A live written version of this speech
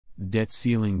Debt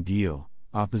ceiling deal,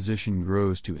 opposition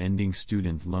grows to ending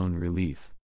student loan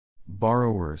relief.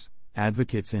 Borrowers,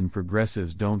 advocates and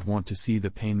progressives don't want to see the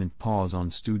payment pause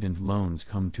on student loans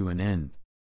come to an end.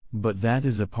 But that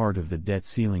is a part of the debt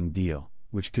ceiling deal,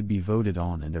 which could be voted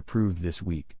on and approved this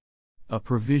week. A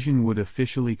provision would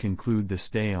officially conclude the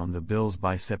stay on the bills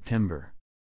by September.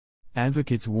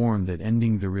 Advocates warn that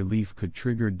ending the relief could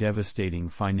trigger devastating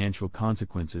financial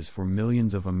consequences for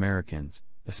millions of Americans,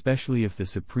 especially if the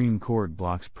Supreme Court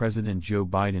blocks President Joe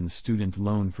Biden's student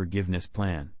loan forgiveness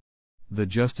plan. The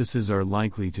justices are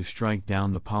likely to strike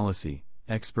down the policy,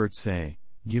 experts say,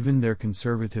 given their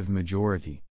conservative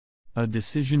majority. A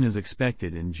decision is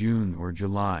expected in June or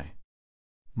July.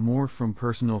 More from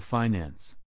Personal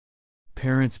Finance.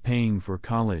 Parents paying for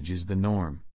college is the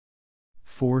norm.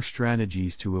 4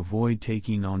 strategies to avoid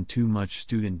taking on too much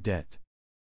student debt.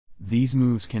 These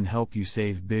moves can help you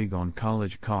save big on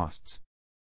college costs.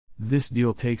 This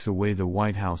deal takes away the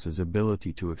White House's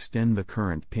ability to extend the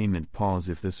current payment pause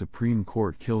if the Supreme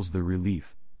Court kills the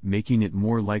relief, making it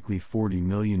more likely 40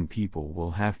 million people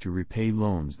will have to repay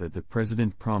loans that the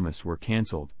president promised were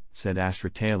canceled, said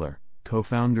Astra Taylor,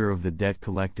 co-founder of the Debt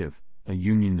Collective, a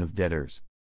union of debtors.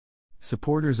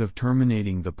 Supporters of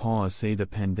terminating the pause say the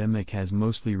pandemic has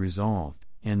mostly resolved,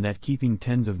 and that keeping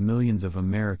tens of millions of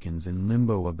Americans in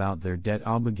limbo about their debt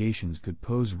obligations could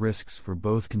pose risks for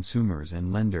both consumers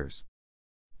and lenders.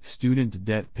 Student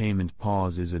debt payment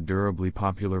pause is a durably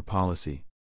popular policy.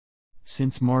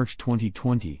 Since March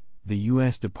 2020, the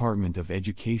U.S. Department of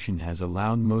Education has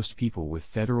allowed most people with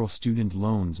federal student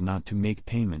loans not to make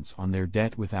payments on their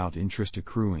debt without interest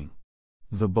accruing.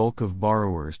 The bulk of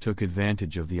borrowers took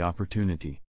advantage of the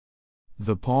opportunity.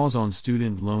 The pause on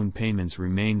student loan payments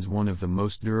remains one of the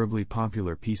most durably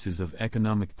popular pieces of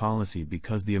economic policy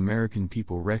because the American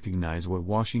people recognize what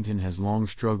Washington has long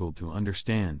struggled to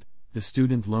understand: the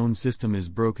student loan system is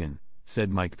broken, said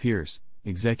Mike Pierce,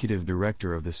 executive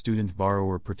director of the Student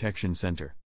Borrower Protection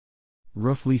Center.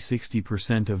 Roughly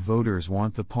 60% of voters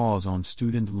want the pause on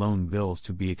student loan bills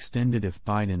to be extended if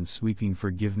Biden's sweeping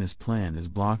forgiveness plan is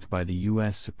blocked by the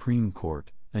U.S. Supreme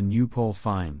Court, a new poll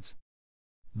finds.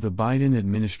 The Biden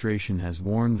administration has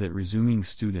warned that resuming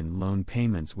student loan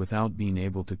payments without being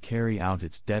able to carry out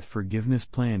its debt forgiveness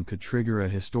plan could trigger a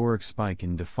historic spike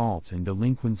in defaults and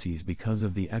delinquencies because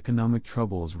of the economic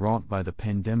troubles wrought by the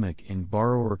pandemic and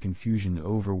borrower confusion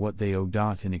over what they owe.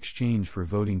 In exchange for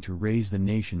voting to raise the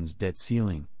nation's debt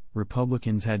ceiling,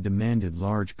 Republicans had demanded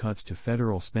large cuts to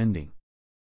federal spending.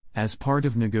 As part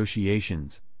of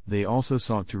negotiations, they also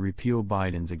sought to repeal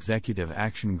Biden's executive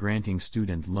action granting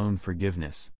student loan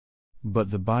forgiveness. But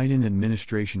the Biden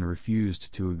administration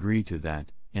refused to agree to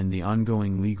that, and the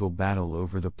ongoing legal battle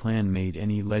over the plan made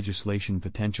any legislation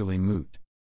potentially moot.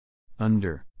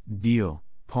 Under deal,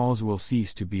 pause will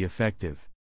cease to be effective.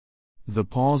 The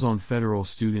pause on federal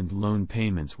student loan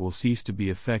payments will cease to be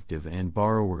effective and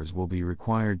borrowers will be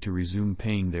required to resume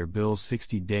paying their bills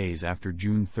 60 days after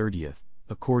June 30th.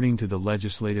 According to the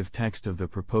legislative text of the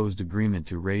proposed agreement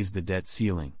to raise the debt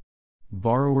ceiling.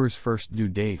 Borrowers' first due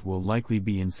date will likely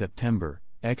be in September,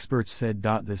 experts said.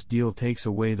 This deal takes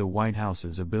away the White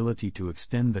House's ability to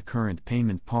extend the current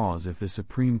payment pause if the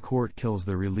Supreme Court kills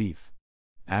the relief.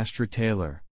 Astra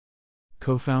Taylor,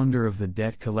 co-founder of the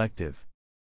Debt Collective.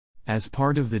 As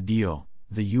part of the deal,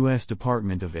 the U.S.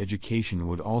 Department of Education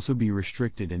would also be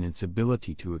restricted in its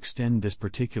ability to extend this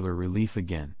particular relief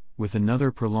again, with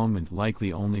another prolongment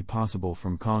likely only possible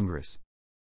from Congress.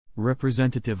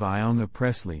 Representative Ayanna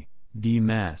Pressley, D.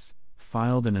 Mass.,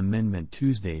 filed an amendment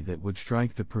Tuesday that would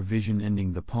strike the provision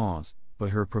ending the pause,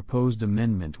 but her proposed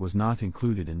amendment was not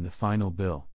included in the final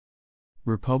bill.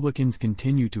 Republicans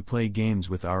continue to play games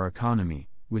with our economy,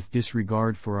 with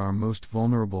disregard for our most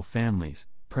vulnerable families,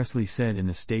 Pressley said in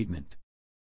a statement.